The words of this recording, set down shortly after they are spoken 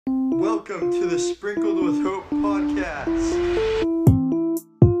Welcome to the Sprinkled with Hope podcast.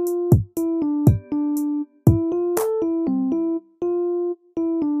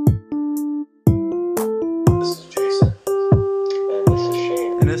 This is Jason. And this is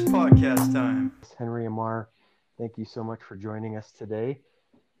Shane. And it's podcast time. It's Henry Ammar. Thank you so much for joining us today.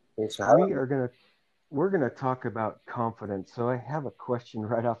 Thanks for having me. We're gonna talk about confidence. So I have a question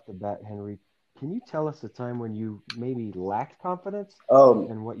right off the bat, Henry. Can you tell us a time when you maybe lacked confidence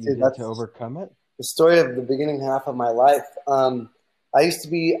and what you did to overcome it? The story of the beginning half of my life. I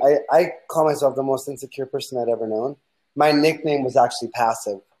call myself the most insecure person I'd ever known. My nickname was actually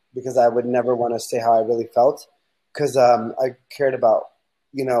Passive because I would never want to say how I really felt because I cared about,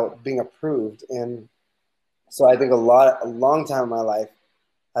 being approved. And so I think a long time in my life,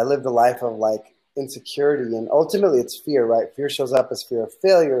 I lived a life of like insecurity, and ultimately it's fear, right? Fear shows up as fear of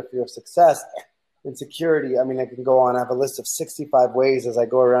failure, fear of success, insecurity. I mean, I can go on. I have a list of 65 ways as I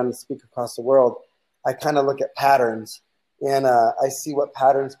go around and speak across the world. I kind of look at patterns and I see what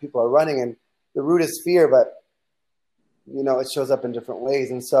patterns people are running, and the root is fear, but it shows up in different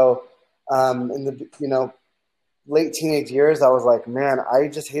ways. And so in the, late teenage years, I was like, man, I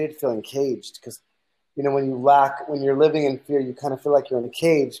just hated feeling caged because, when you're living in fear, you kind of feel like you're in a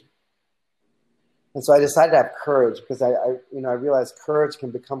cage. And so I decided to have courage because I realized courage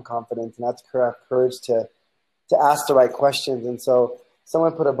can become confidence, and that's courage to ask the right questions. And so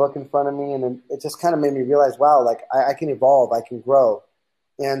someone put a book in front of me, and it just kind of made me realize, wow, like I can evolve, I can grow.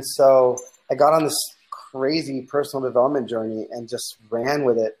 And so I got on this crazy personal development journey and just ran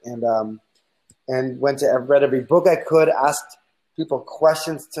with it, and read every book I could, asked people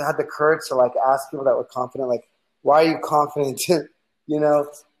questions, to have the courage to like ask people that were confident, like, why are you confident?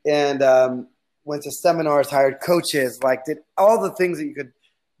 And went to seminars, hired coaches, like did all the things that you could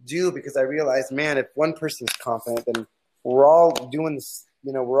do because I realized, man, if one person is confident, then we're all doing this,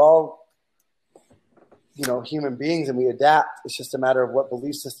 we're all, human beings, and we adapt. It's just a matter of what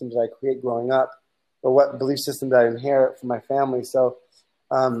belief systems I create growing up or what belief systems I inherit from my family. So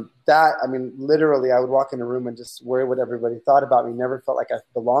literally I would walk in a room and just worry what everybody thought about me. Never felt like I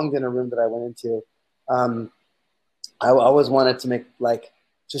belonged in a room that I went into. I always wanted to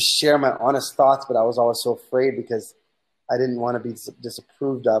just share my honest thoughts, but I was always so afraid because I didn't want to be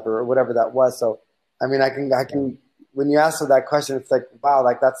disapproved of or whatever that was. So, I can, when you ask that question, it's like, wow,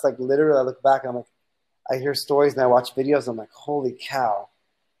 like that's like literally I look back and I'm like, I hear stories and I watch videos and I'm like, holy cow.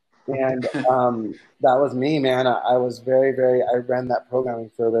 And that was me, man. I was very, I ran that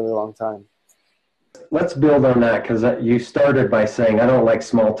programming for a really long time. Let's build on that because you started by saying, I don't like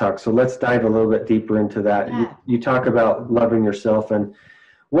small talk. So let's dive a little bit deeper into that. Yeah. You talk about loving yourself, and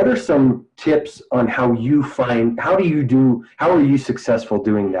what are some tips on how are you successful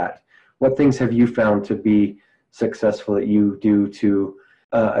doing that? What things have you found to be successful that you do to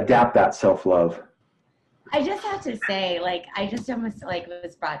adapt that self-love? I just have to say, I just almost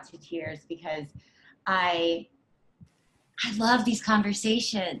was brought to tears because I love these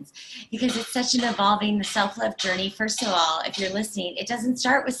conversations because it's such an evolving self-love journey. First of all, if you're listening, it doesn't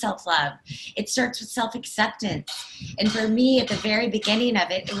start with self-love. It starts with self-acceptance. And for me, at the very beginning of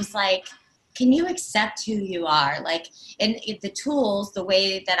it, it was like, can you accept who you are? And the tools, the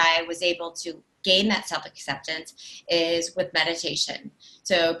way that I was able to gain that self-acceptance is with meditation.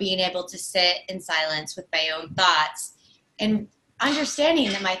 So being able to sit in silence with my own thoughts and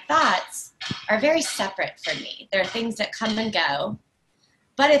understanding that my thoughts are very separate from me. There are things that come and go.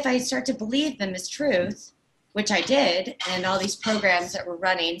 But if I start to believe them as truth, which I did, and all these programs that were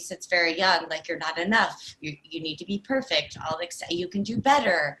running since very young, like you're not enough, you need to be perfect, you can do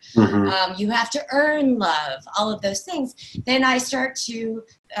better, you have to earn love, all of those things, then I start to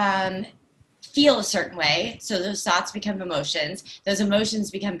feel a certain way. So those thoughts become emotions, those emotions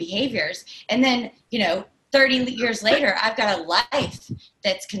become behaviors, and then, 30 years later, I've got a life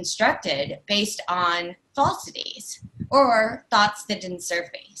that's constructed based on falsities or thoughts that didn't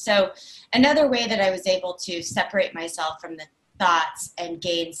serve me. So another way that I was able to separate myself from the thoughts and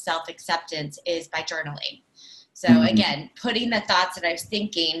gain self-acceptance is by journaling. So again, putting the thoughts that I was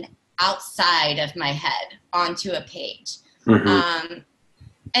thinking outside of my head onto a page. And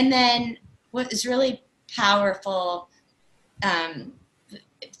then what is really powerful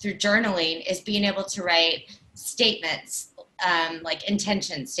through journaling is being able to write statements, like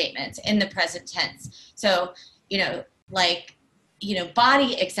intention statements in the present tense. So,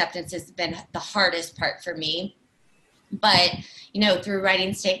 body acceptance has been the hardest part for me. But, through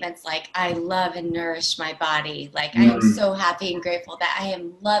writing statements like, I love and nourish my body. I am so happy and grateful that I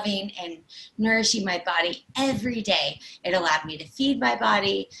am loving and nourishing my body every day. It allowed me to feed my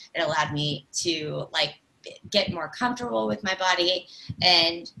body. It allowed me to get more comfortable with my body.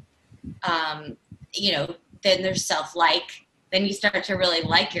 And you know, then there's self-like. Then you start to really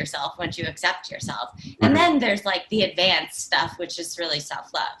like yourself once you accept yourself. And then there's like the advanced stuff, which is really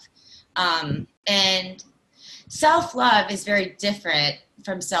self-love. And self-love is very different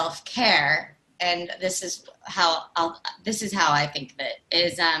from self-care. And this is how I think of it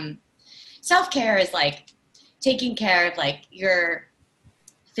is, self-care is like taking care of like your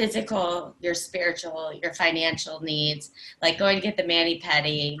physical, your spiritual, your financial needs, like going to get the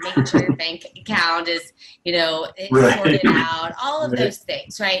mani-pedi, making sure your bank account is, you know, sorted out, all of those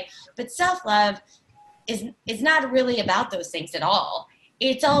things, right? But self-love is not really about those things at all.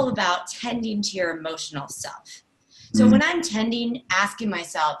 It's all about tending to your emotional self. So when I'm asking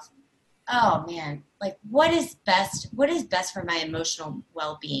myself, oh man, like what is best for my emotional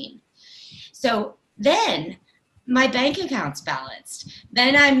well-being? So then my bank account's balanced.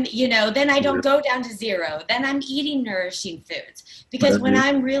 Then then I don't go down to zero. Then I'm eating nourishing foods. Because when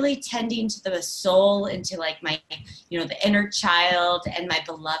I'm really tending to the soul, into like my, the inner child and my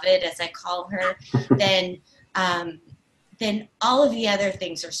beloved, as I call her, then all of the other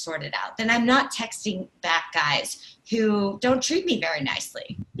things are sorted out. Then I'm not texting back guys who don't treat me very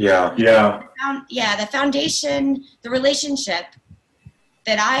nicely. Yeah. The foundation, the relationship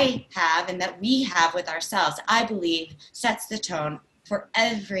that I have and that we have with ourselves, I believe, sets the tone for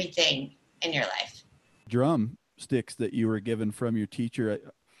everything in your life. Drum sticks that you were given from your teacher,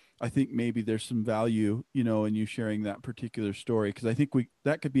 I think maybe there's some value, in you sharing that particular story, because I think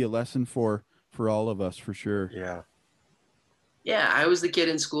that could be a lesson for all of us, for sure. Yeah. Yeah, I was the kid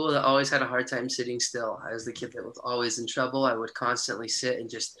in school that always had a hard time sitting still. I was the kid that was always in trouble. I would constantly sit and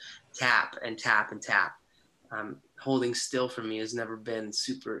just tap and tap and tap. Holding still for me has never been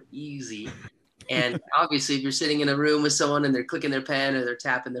super easy. And obviously, if you're sitting in a room with someone and they're clicking their pen or they're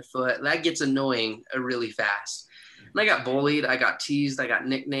tapping their foot, that gets annoying really fast. And I got bullied. I got teased. I got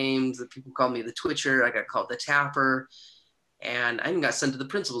nicknames. The people called me the Twitcher. I got called the Tapper. And I even got sent to the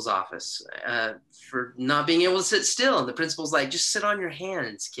principal's office for not being able to sit still. And the principal's like, just sit on your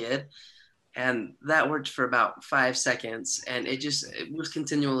hands, kid. And that worked for about 5 seconds. And it was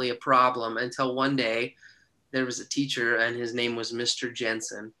continually a problem until one day there was a teacher and his name was Mr.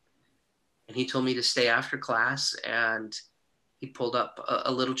 Jensen. And he told me to stay after class. And he pulled up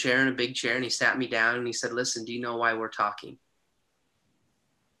a little chair and a big chair and he sat me down and he said, listen, do you know why we're talking?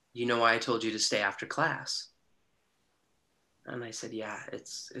 Do you know why I told you to stay after class? And I said, yeah,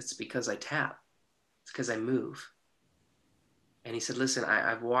 it's because I tap. It's because I move. And he said, listen,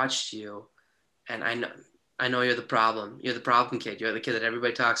 I've watched you and I know you're the problem. You're the problem kid. You're the kid that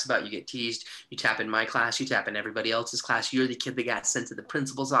everybody talks about. You get teased. You tap in my class. You tap in everybody else's class. You're the kid that got sent to the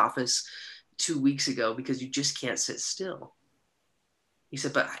principal's office 2 weeks ago because you just can't sit still. He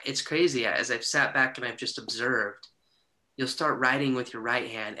said, but it's crazy. As I've sat back and I've just observed, you'll start writing with your right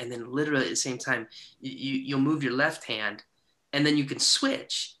hand. And then literally at the same time, you'll move your left hand and then you can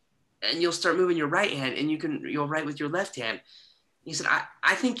switch and you'll start moving your right hand and you'll write with your left hand. He said,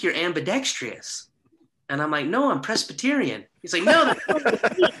 I think you're ambidextrous. And I'm like, no, I'm Presbyterian. He's like, no,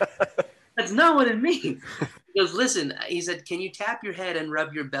 that's not what it means. He goes, listen, he said, can you tap your head and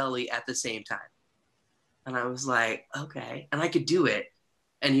rub your belly at the same time? And I was like, okay. And I could do it.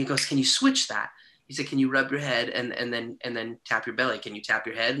 And he goes, can you switch that? He said, can you rub your head and then tap your belly? Can you tap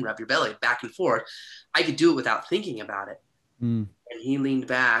your head and rub your belly back and forth? I could do it without thinking about it. And he leaned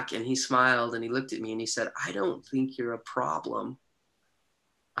back and he smiled and he looked at me and he said, I don't think you're a problem.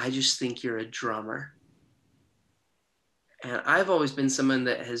 I just think you're a drummer. And I've always been someone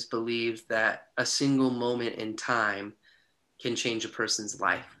that has believed that a single moment in time can change a person's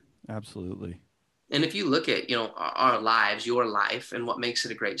life. Absolutely. And if you look at, our lives, your life, and what makes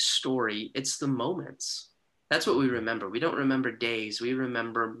it a great story, it's the moments. That's what we remember. We don't remember days. We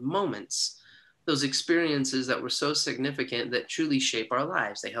remember moments. Those experiences that were so significant that truly shape our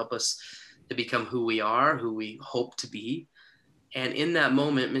lives. They help us to become who we are, who we hope to be. And in that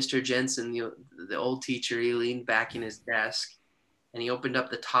moment, Mr. Jensen, the old teacher, he leaned back in his desk and he opened up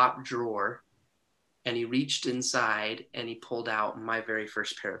the top drawer and he reached inside and he pulled out my very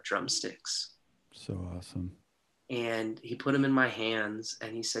first pair of drumsticks. So awesome. And he put them in my hands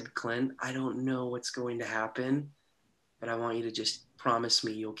and he said, Clint, I don't know what's going to happen, but I want you to just promise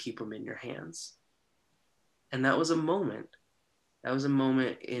me you'll keep them in your hands. And that was a moment. That was a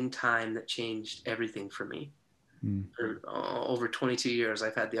moment in time that changed everything for me. For over 22 years,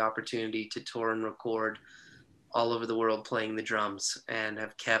 I've had the opportunity to tour and record all over the world playing the drums and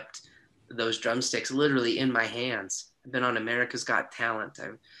have kept those drumsticks literally in my hands. I've been on America's Got Talent.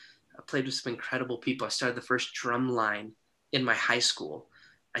 I've played with some incredible people. I started the first drum line in my high school.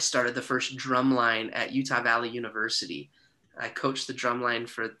 I started the first drum line at Utah Valley University. I coached the drum line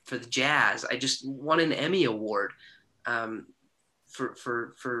for the Jazz. I just won an Emmy Award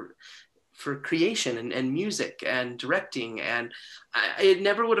for creation and music and directing. And it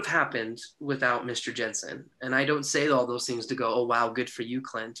never would have happened without Mr. Jensen. And I don't say all those things to go, oh, wow, good for you,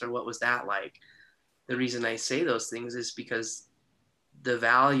 Clint, or what was that like? The reason I say those things is because the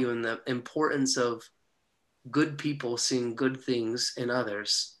value and the importance of good people seeing good things in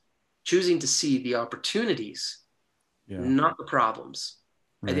others, choosing to see the opportunities, not the problems.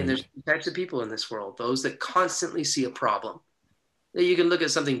 Right. I think there's two types of people in this world. Those that constantly see a problem. You can look at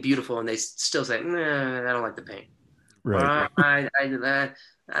something beautiful and they still say, nah, I don't like the paint. Right. Or,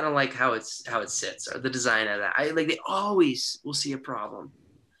 I don't like how it sits, or the design of that. They always will see a problem.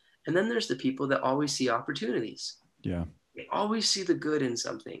 And then there's the people that always see opportunities. Yeah. They always see the good in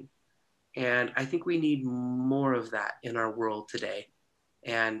something. And I think we need more of that in our world today.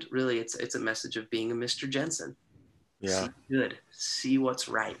 And really it's a message of being a Mr. Jensen. Yeah. See good, see what's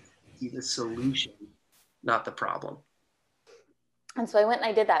right, see the solution, not the problem. And so I went and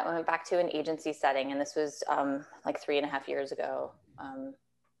I did that. I went back to an agency setting, and this was like 3.5 years ago,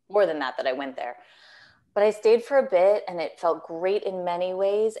 more than that I went there. But I stayed for a bit, and it felt great in many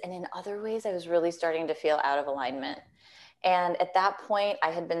ways. And in other ways, I was really starting to feel out of alignment. And at that point, I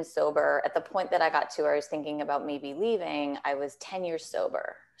had been sober. At the point that I got to where I was thinking about maybe leaving, I was 10 years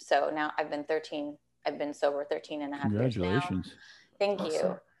sober. So now I've been sober 13 and a half years now. Congratulations. Thank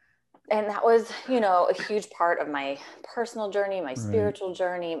you. And that was, a huge part of my personal journey, my spiritual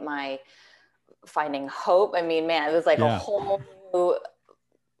journey, my finding hope. I mean, man, it was like a whole new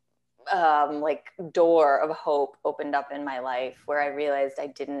door of hope opened up in my life, where I realized I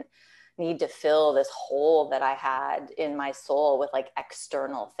didn't need to fill this hole that I had in my soul with like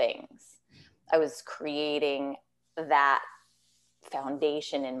external things. I was creating that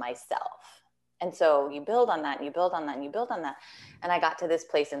foundation in myself. And so you build on that, and you build on that, and you build on that. And I got to this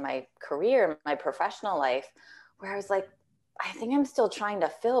place in my career, my professional life, where I was like, I think I'm still trying to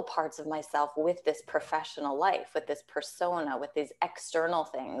fill parts of myself with this professional life, with this persona, with these external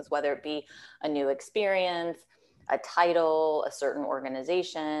things, whether it be a new experience, a title, a certain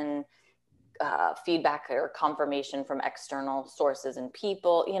organization, feedback or confirmation from external sources and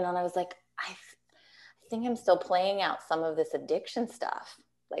people, and I was like, I think I'm still playing out some of this addiction stuff,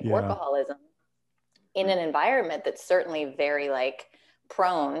 like workaholism, in an environment that's certainly very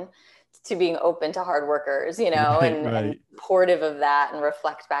prone to being open to hard workers, and supportive of that, and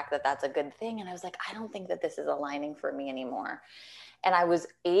reflect back that that's a good thing. And I was like, I don't think that this is aligning for me anymore. And I was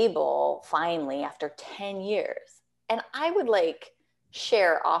able finally, after 10 years, and I would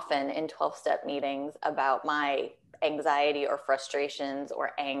share often in 12-step meetings about my anxiety or frustrations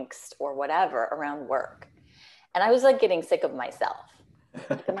or angst or whatever around work. And I was getting sick of myself.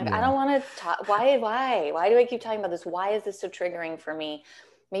 I'm like, I don't want to talk. Why do I keep talking about this? Why is this so triggering for me?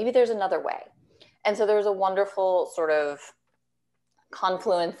 Maybe there's another way. And so there was a wonderful sort of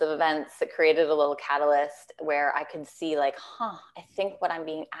confluence of events that created a little catalyst where I could see I think what I'm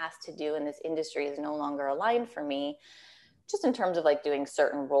being asked to do in this industry is no longer aligned for me, just in terms of doing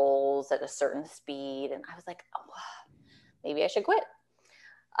certain roles at a certain speed. And I was like, oh, maybe I should quit.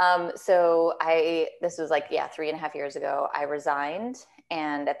 So this was 3.5 years ago, I resigned.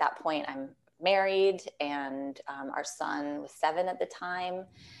 And at that point I'm married, and our son was 7 at the time,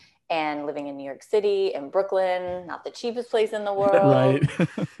 and living in New York City, in Brooklyn, not the cheapest place in the world.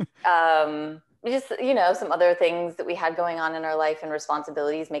 Just, some other things that we had going on in our life and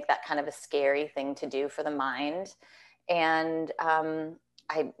responsibilities make that kind of a scary thing to do for the mind. And I,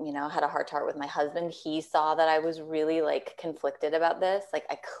 had a heart-to-heart with my husband. He saw that I was really conflicted about this.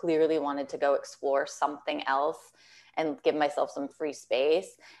 I clearly wanted to go explore something else and give myself some free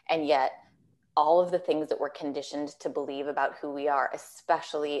space. And yet all of the things that we're conditioned to believe about who we are,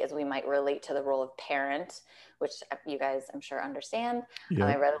 especially as we might relate to the role of parent, which you guys, I'm sure, understand. Yep.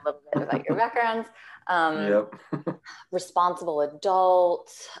 I read a little bit about your backgrounds. Responsible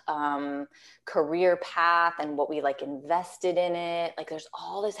adult, career path, and what we invested in it. There's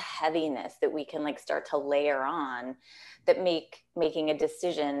all this heaviness that we can start to layer on that making a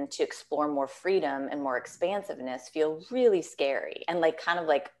decision to explore more freedom and more expansiveness feel really scary and kind of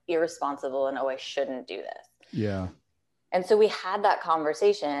irresponsible, and, oh, I shouldn't do this. Yeah. And so we had that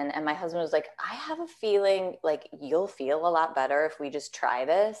conversation, and my husband was like, I have a feeling you'll feel a lot better if we just try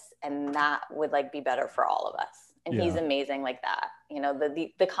this, and that would be better for all of us. And he's amazing like that.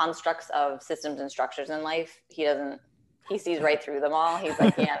 The constructs of systems and structures in life, he sees right through them all. He's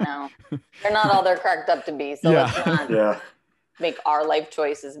like, yeah, no, they're not all they're cracked up to be. So let's not make our life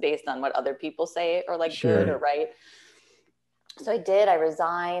choices based on what other people say or good or right. So I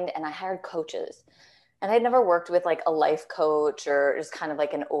resigned, and I hired coaches. And I'd never worked with like a life coach or just kind of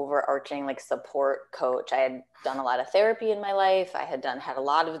like an overarching like support coach. I had done a lot of therapy in my life. I had a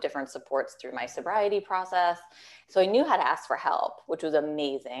lot of different supports through my sobriety process. So I knew how to ask for help, which was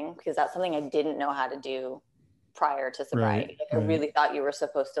amazing because that's something I didn't know how to do prior to sobriety. I really thought you were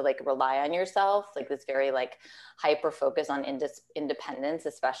supposed to like rely on yourself, like this very like hyper focus on independence,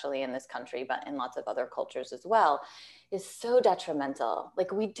 especially in this country, but in lots of other cultures as well, is so detrimental.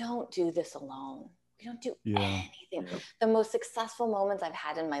 Like we don't do this alone. We don't do anything. The most successful moments I've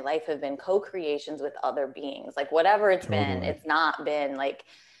had in my life have been co-creations with other beings. Like whatever it's been, it's not been like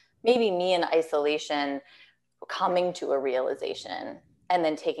maybe me in isolation coming to a realization and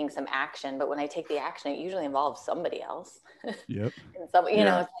then taking some action. But when I take the action, it usually involves somebody else. Yep. And so, you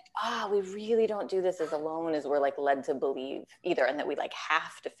know, it's like, we really don't do this as alone as we're like led to believe either. And that we like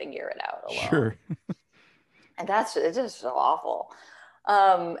have to figure it out alone. Sure. And it's just so awful.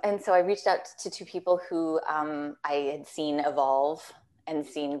 And so I reached out to two people who I had seen evolve and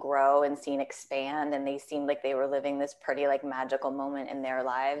seen grow and seen expand. And they seemed like they were living this pretty like magical moment in their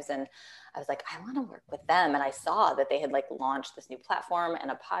lives. And I was like, I want to work with them. And I saw that they had like launched this new platform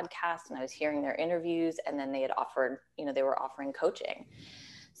and a podcast, and I was hearing their interviews, and then they had offered, you know, they were offering coaching.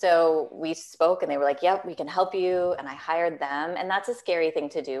 So we spoke and they were like, yep, we can help you. And I hired them. And that's a scary thing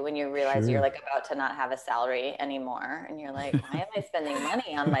to do when you realize you're like about to not have a salary anymore. And you're like, why am I spending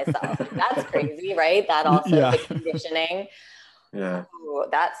money on myself? Like, that's crazy, right? That also the conditioning. Yeah. Ooh,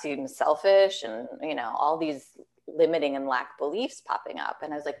 that seems selfish, and, you know, all these limiting and lack beliefs popping up.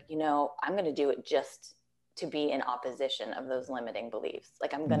 And I was like, you know, I'm going to do it just to be in opposition of those limiting beliefs.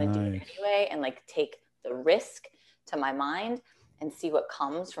 Like I'm going to do it anyway and like take the risk to my mind and see what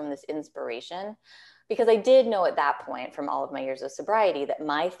comes from this inspiration. Because I did know at that point from all of my years of sobriety that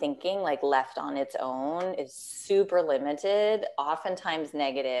my thinking, like left on its own, is super limited, oftentimes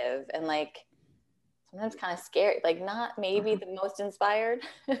negative, and like sometimes kind of scary, like not maybe the most inspired,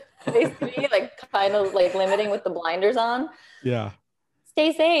 basically, like kind of like limiting with the blinders on. Yeah.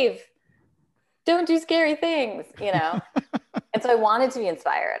 Stay safe. Don't do scary things, you know? And so I wanted to be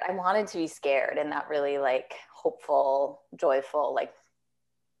inspired. I wanted to be scared, and that really like hopeful, joyful, like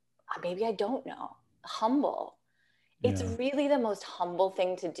maybe I don't know, humble. It's really the most humble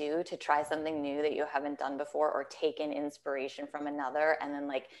thing to do, to try something new that you haven't done before, or take in inspiration from another and then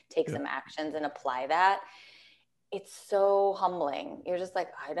like take some actions and apply that. It's so humbling. You're just like,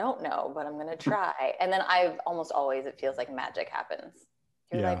 I don't know, but I'm going to try. And then almost always, it feels like magic happens.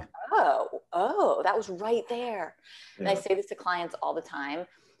 You're like, oh, that was right there. And I say this to clients all the time.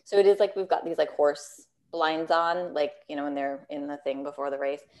 So it is like, we've got these like horse blinds on, like, you know, when they're in the thing before the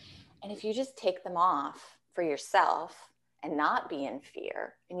race. And if you just take them off for yourself and not be in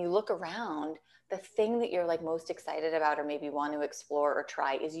fear, and you look around, the thing that you're like most excited about or maybe want to explore or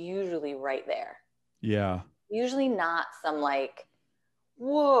try is usually right there. Yeah. Usually not some like,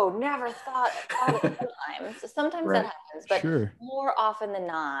 whoa, never thought of it. Sometimes that happens, but more often than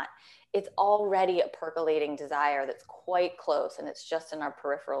not, it's already a percolating desire that's quite close, and it's just in our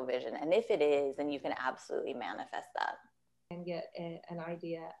peripheral vision. And if it is, then you can absolutely manifest that. And get an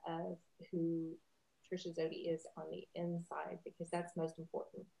idea of who Trica Zody is on the inside, because that's most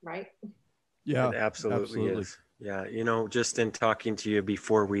important, right? Yeah, it absolutely is. Yeah, you know, just in talking to you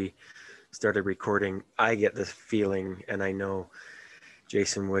before we started recording, I get this feeling, and I know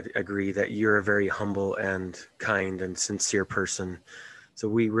Jason would agree, that you're a very humble and kind and sincere person. So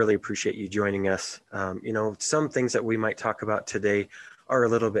we really appreciate you joining us. You know, some things that we might talk about today are a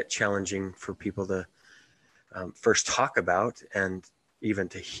little bit challenging for people to first talk about and even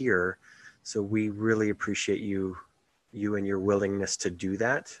to hear. So we really appreciate you and your willingness to do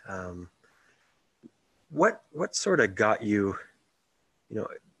that. What sort of got you, you know,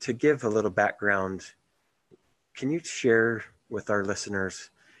 to give a little background, can you share with our listeners,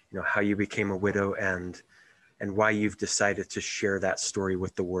 you know, how you became a widow and why you've decided to share that story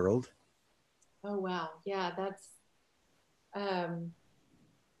with the world? Oh, wow. Yeah,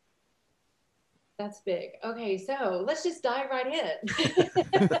 that's big. Okay, so let's just dive right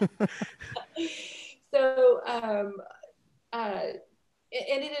in. So, and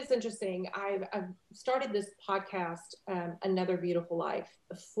it is interesting. I've started this podcast, Another Beautiful Life,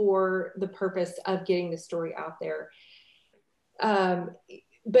 for the purpose of getting the story out there.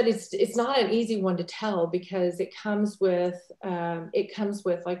 But it's not an easy one to tell, because it comes with,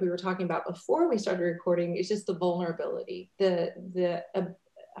 like we were talking about before we started recording, it's just the vulnerability, the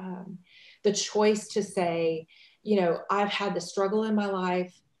choice to say, you know, I've had the struggle in my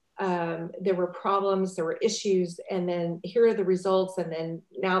life. There were problems, there were issues, and then here are the results. And then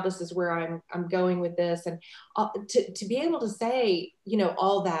now this is where I'm going with this. And to be able to say, you know,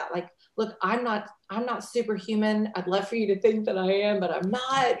 all that, like, look, I'm not superhuman. I'd love for you to think that I am, but I'm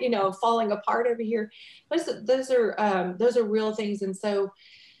not, you know, falling apart over here. Those are real things. And so,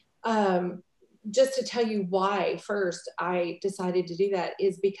 just to tell you why first I decided to do that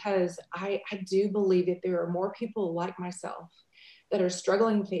is because I do believe that there are more people like myself that are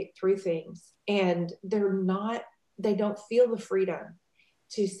struggling through things, and they don't feel the freedom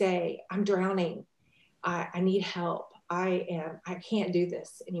to say, I'm drowning. I need help. I can't do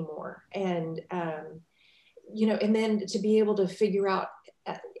this anymore. And, you know, and then to be able to figure out,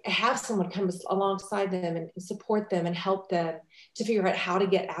 have someone come alongside them and support them and help them to figure out how to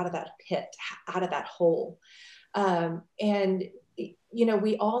get out of that pit, out of that hole. And, you know,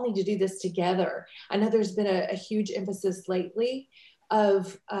 we all need to do this together. I know there's been a huge emphasis lately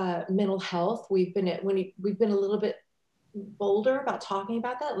of mental health. We've been a little bit bolder about talking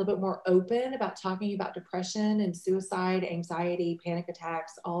about that, a little bit more open about talking about depression and suicide, anxiety, panic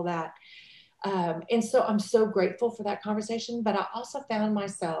attacks, all that. And so I'm so grateful for that conversation, but I also found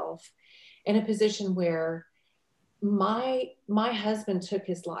myself in a position where my husband took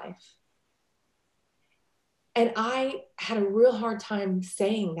his life. And I had a real hard time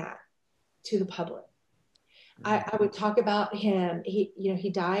saying that to the public. I would talk about him.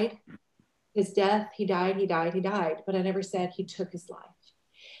 He died. His death, he died, but I never said he took his life.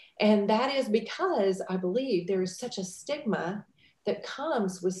 And that is because I believe there is such a stigma that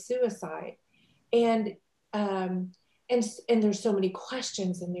comes with suicide. And there's so many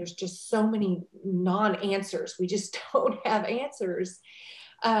questions, and there's just so many non-answers. We just don't have answers.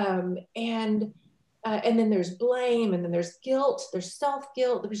 And then there's blame, and then there's guilt, there's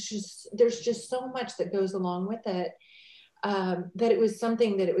self-guilt. There's just so much that goes along with it. That it was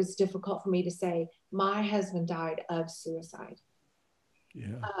something that it was difficult for me to say, my husband died of suicide.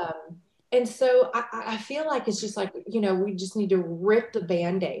 Yeah. And so I feel like it's just like, you know, we just need to rip the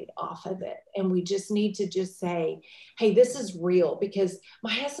Band-Aid off of it. And we just need to just say, hey, this is real, because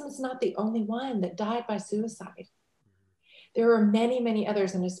my husband's not the only one that died by suicide. There are many, many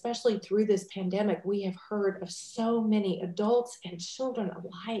others. And especially through this pandemic, we have heard of so many adults and children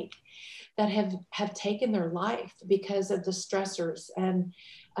alike that have taken their life because of the stressors and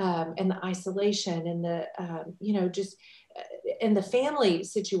the isolation and the, you know, just in the family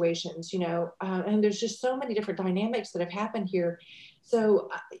situations, you know, and there's just so many different dynamics that have happened here. So,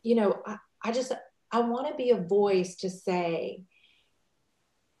 you know, I want to be a voice to say,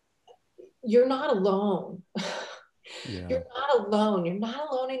 you're not alone. Yeah. You're not alone. You're not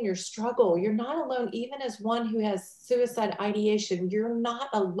alone in your struggle. You're not alone, even as one who has suicide ideation. You're not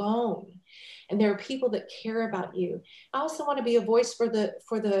alone. And there are people that care about you. I also want to be a voice for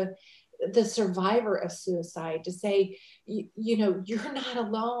the survivor of suicide, to say, you know, you're not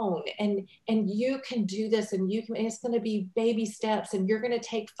alone, and you can do this, and it's going to be baby steps, and you're going to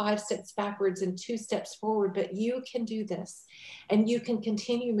take 5 steps backwards and 2 steps forward, but you can do this, and you can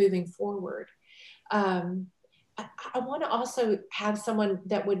continue moving forward. I want to also have someone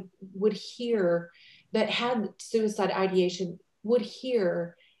that would hear, that had suicide ideation, would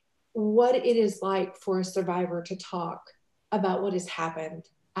hear what it is like for a survivor to talk about what has happened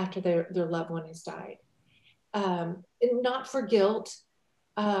after their loved one has died. And not for guilt,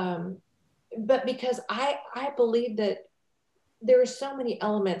 but because I believe that there are so many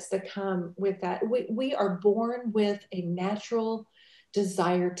elements that come with that. We are born with a natural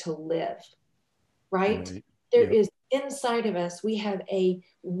desire to live, right? There is inside of us, we have a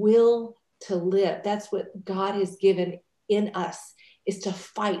will to live. That's what God has given in us, is to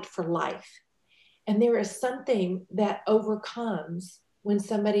fight for life. And there is something that overcomes when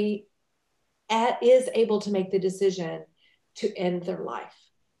somebody is able to make the decision to end their life.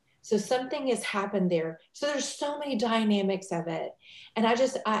 So something has happened there. So there's so many dynamics of it. And I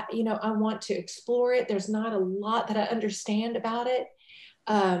want to explore it. There's not a lot that I understand about it.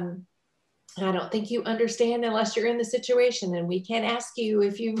 And I don't think you understand unless you're in the situation, and we can't ask you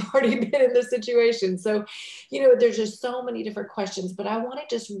if you've already been in the situation. So, you know, there's just so many different questions, but I want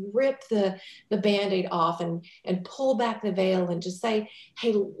to just rip the Band-Aid off and pull back the veil and just say,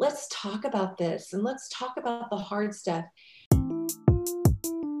 hey, let's talk about this, and let's talk about the hard stuff.